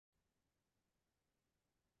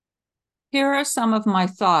Here are some of my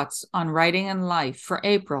thoughts on writing and life for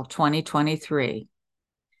April 2023.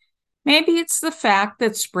 Maybe it's the fact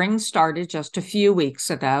that spring started just a few weeks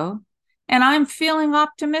ago, and I'm feeling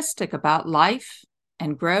optimistic about life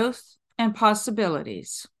and growth and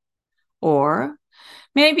possibilities. Or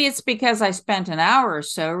maybe it's because I spent an hour or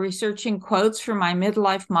so researching quotes from my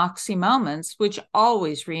midlife Moxie moments, which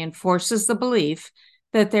always reinforces the belief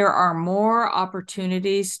that there are more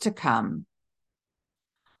opportunities to come.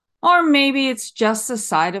 Or maybe it's just the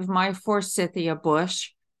side of my forsythia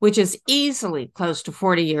bush, which is easily close to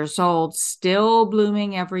 40 years old, still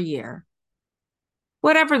blooming every year.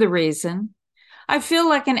 Whatever the reason, I feel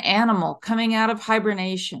like an animal coming out of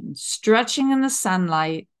hibernation, stretching in the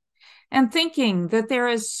sunlight, and thinking that there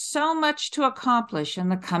is so much to accomplish in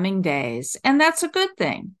the coming days, and that's a good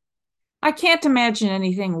thing. I can't imagine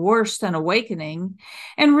anything worse than awakening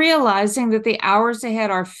and realizing that the hours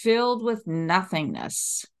ahead are filled with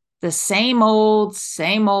nothingness. The same old,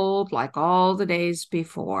 like all the days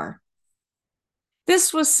before.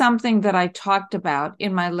 This was something that I talked about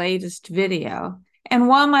in my latest video, and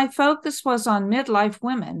while my focus was on midlife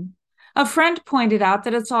women, a friend pointed out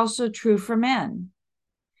that it's also true for men.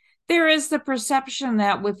 There is the perception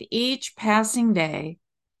that with each passing day,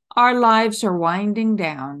 our lives are winding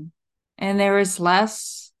down, and there is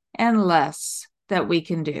less and less that we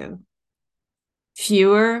can do.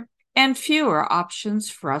 Fewer and fewer options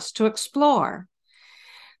for us to explore.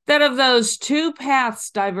 That of those two paths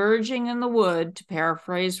diverging in the wood, to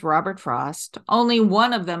paraphrase Robert Frost, only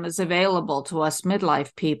one of them is available to us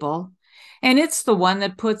midlife people, and it's the one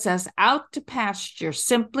that puts us out to pasture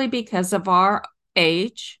simply because of our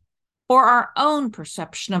age or our own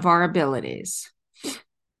perception of our abilities.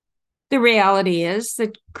 The reality is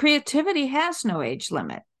that creativity has no age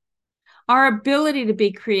limit. Our ability to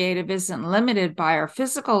be creative isn't limited by our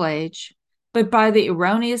physical age, but by the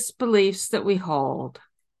erroneous beliefs that we hold.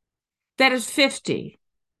 That at 50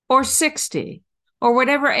 or 60 or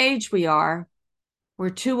whatever age we are, we're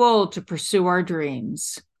too old to pursue our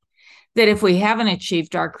dreams. That if we haven't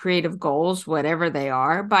achieved our creative goals, whatever they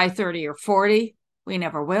are, by 30 or 40, we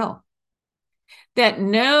never will. That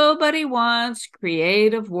nobody wants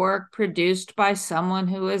creative work produced by someone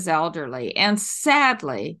who is elderly. And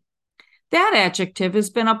sadly, that adjective has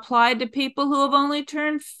been applied to people who have only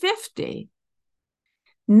turned 50.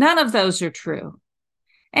 None of those are true.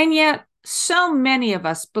 And yet, so many of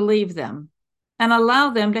us believe them and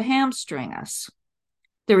allow them to hamstring us.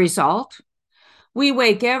 The result? We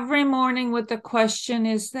wake every morning with the question,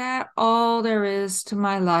 is that all there is to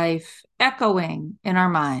my life, echoing in our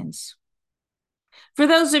minds. For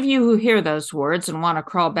those of you who hear those words and want to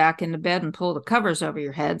crawl back into bed and pull the covers over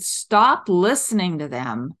your head, stop listening to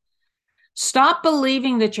them. Stop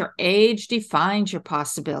believing that your age defines your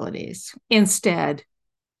possibilities. Instead,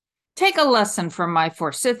 take a lesson from my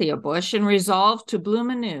forsythia bush and resolve to bloom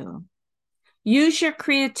anew. Use your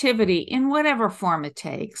creativity in whatever form it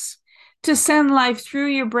takes to send life through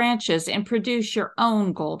your branches and produce your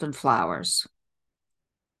own golden flowers.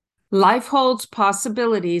 Life holds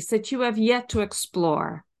possibilities that you have yet to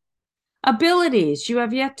explore, abilities you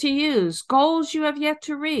have yet to use, goals you have yet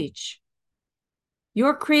to reach.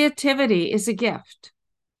 Your creativity is a gift.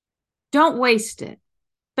 Don't waste it,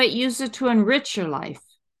 but use it to enrich your life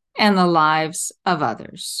and the lives of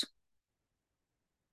others.